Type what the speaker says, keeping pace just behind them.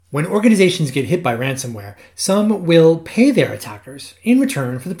When organizations get hit by ransomware, some will pay their attackers in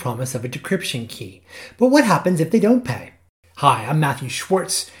return for the promise of a decryption key. But what happens if they don't pay? Hi, I'm Matthew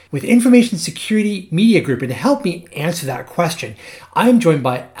Schwartz with Information Security Media Group, and to help me answer that question, I'm joined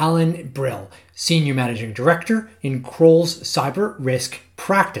by Alan Brill, Senior Managing Director in Kroll's Cyber Risk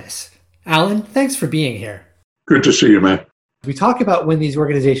Practice. Alan, thanks for being here. Good to see you, man. We talk about when these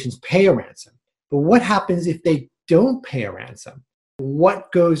organizations pay a ransom, but what happens if they don't pay a ransom?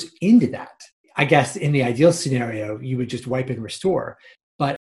 What goes into that? I guess in the ideal scenario, you would just wipe and restore.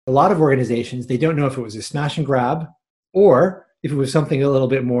 But a lot of organizations, they don't know if it was a smash and grab or if it was something a little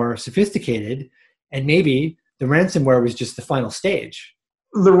bit more sophisticated, and maybe the ransomware was just the final stage.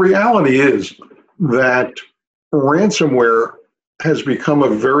 The reality is that ransomware has become a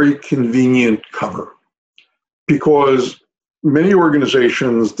very convenient cover because many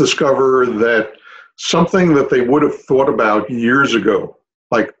organizations discover that something that they would have thought about years ago,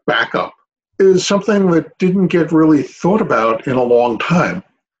 like backup, is something that didn't get really thought about in a long time.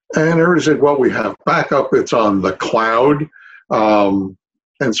 And everybody said, well, we have backup, it's on the cloud, and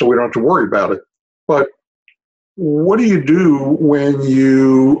so we don't have to worry about it. But what do you do when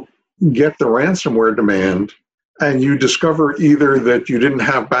you get the ransomware demand and you discover either that you didn't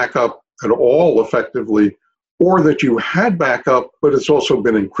have backup at all effectively, or that you had backup, but it's also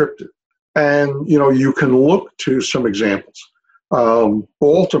been encrypted? And, you can look to some examples.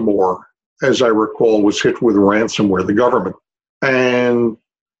 Baltimore, as I recall, was hit with ransomware, the government. And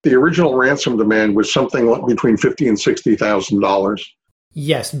the original ransom demand was something between $50,000 and $60,000.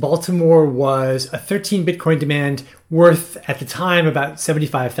 Yes, Baltimore was a 13 Bitcoin demand worth, at the time, about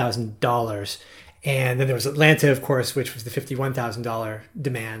 $75,000. And then there was Atlanta, of course, which was the $51,000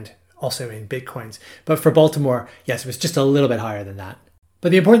 demand, also in Bitcoins. But for Baltimore, yes, it was just a little bit higher than that. But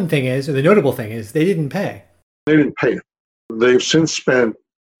the important thing is, or the notable thing is, they didn't pay. They didn't pay it. They've since spent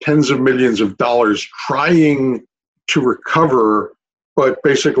tens of millions of dollars trying to recover, but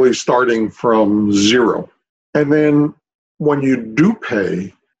basically starting from zero. And then when you do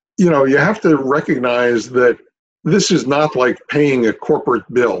pay, you have to recognize that this is not like paying a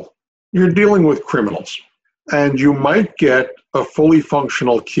corporate bill. You're dealing with criminals. And you might get a fully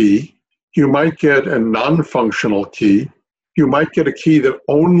functional key. You might get a non-functional key. You might get a key that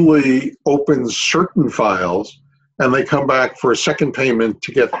only opens certain files, and they come back for a second payment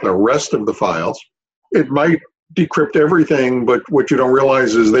to get the rest of the files. It might decrypt everything, but what you don't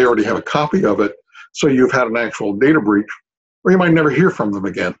realize is they already have a copy of it, so you've had an actual data breach, or you might never hear from them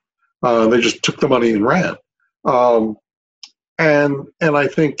again. They just took the money and ran. And I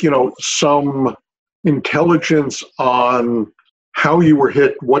think, some intelligence on how you were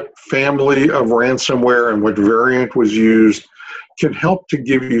hit, what family of ransomware and what variant was used can help to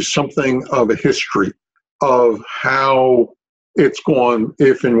give you something of a history of how it's gone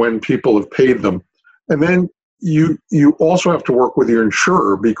if and when people have paid them. And then you also have to work with your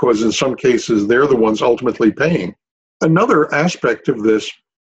insurer, because in some cases they're the ones ultimately paying. Another aspect of this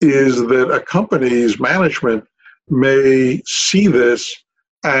is that a company's management may see this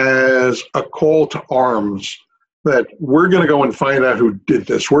as a call to arms, that we're going to go and find out who did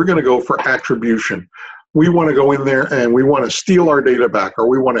this. We're going to go for attribution. We want to go in there and we want to steal our data back, or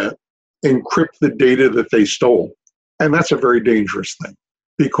we want to encrypt the data that they stole. And that's a very dangerous thing,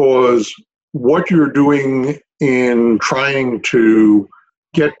 because what you're doing in trying to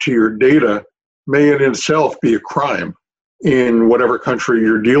get to your data may in itself be a crime in whatever country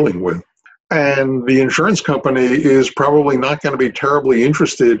you're dealing with. And the insurance company is probably not going to be terribly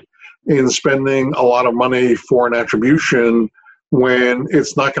interested in spending a lot of money for an attribution when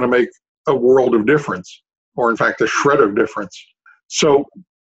it's not going to make a world of difference, or in fact, a shred of difference. So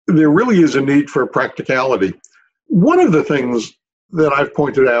there really is a need for practicality. One of the things that I've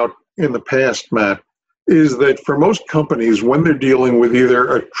pointed out in the past, Matt, is that for most companies, when they're dealing with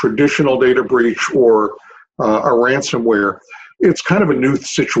either a traditional data breach or a ransomware, it's kind of a new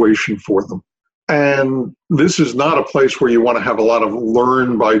situation for them. And this is not a place where you want to have a lot of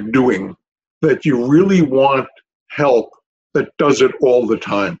learn by doing, that you really want help that does it all the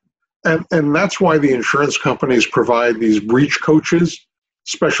time. And that's why the insurance companies provide these breach coaches,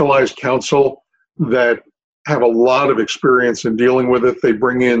 specialized counsel that have a lot of experience in dealing with it. They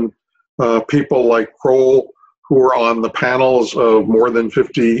bring in people like Kroll, who are on the panels of more than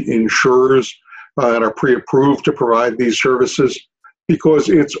 50 insurers and are pre-approved to provide these services, because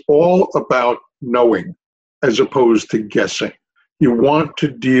it's all about knowing as opposed to guessing. You want to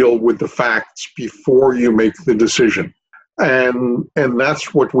deal with the facts before you make the decision. And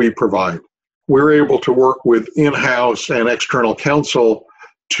that's what we provide. We're able to work with in-house and external counsel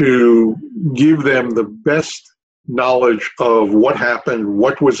to give them the best knowledge of what happened,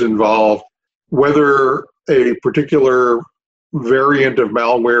 what was involved, whether a particular variant of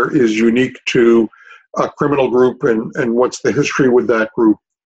malware is unique to a criminal group and what's the history with that group.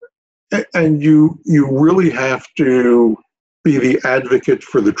 And you really have to be the advocate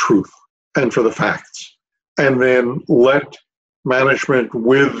for the truth and for the facts, and then let management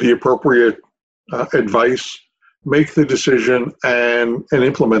with the appropriate advice make the decision and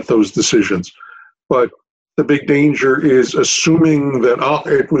implement those decisions. But the big danger is assuming that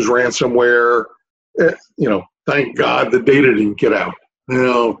it was ransomware. Thank God the data didn't get out.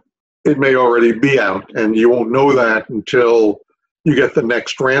 It may already be out, and you won't know that until you get the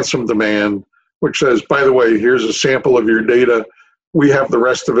next ransom demand, which says, by the way, here's a sample of your data. We have the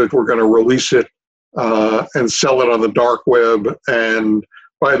rest of it. We're going to release it and sell it on the dark web. And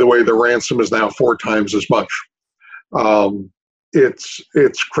by the way, the ransom is now 4 times as much.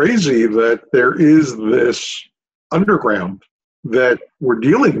 It's crazy that there is this underground that we're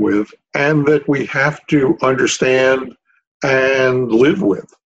dealing with and that we have to understand and live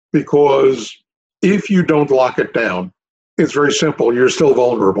with. Because if you don't lock it down, it's very simple. You're still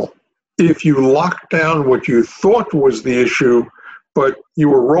vulnerable. If you lock down what you thought was the issue, but you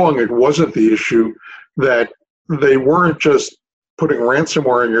were wrong, it wasn't the issue, that they weren't just putting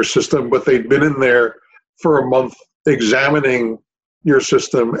ransomware in your system, but they'd been in there for a month examining your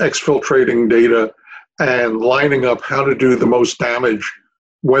system, exfiltrating data, and lining up how to do the most damage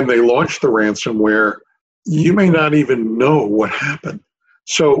when they launch the ransomware, you may not even know what happened.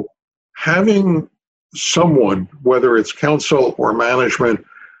 So having someone, whether it's counsel or management,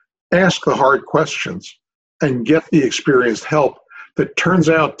 ask the hard questions and get the experienced help that turns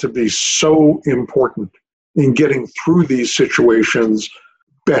out to be so important in getting through these situations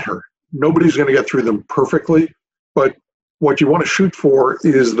better. Nobody's going to get through them perfectly, but what you want to shoot for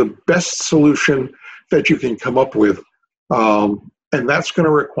is the best solution that you can come up with. And that's going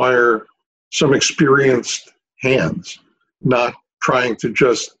to require some experienced hands, not trying to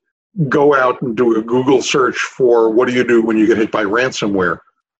just go out and do a Google search for what do you do when you get hit by ransomware,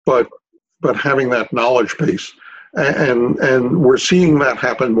 but having that knowledge base. And we're seeing that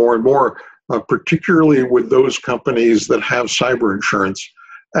happen more and more, particularly with those companies that have cyber insurance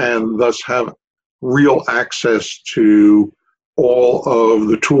and thus have real access to all of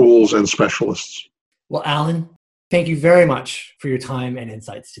the tools and specialists. Well, Alan, thank you very much for your time and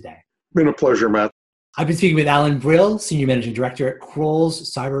insights today. Been a pleasure, Matt. I've been speaking with Alan Brill, Senior Managing Director at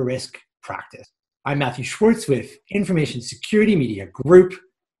Kroll's Cyber Risk Practice. I'm Matthew Schwartz with Information Security Media Group.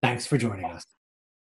 Thanks for joining us.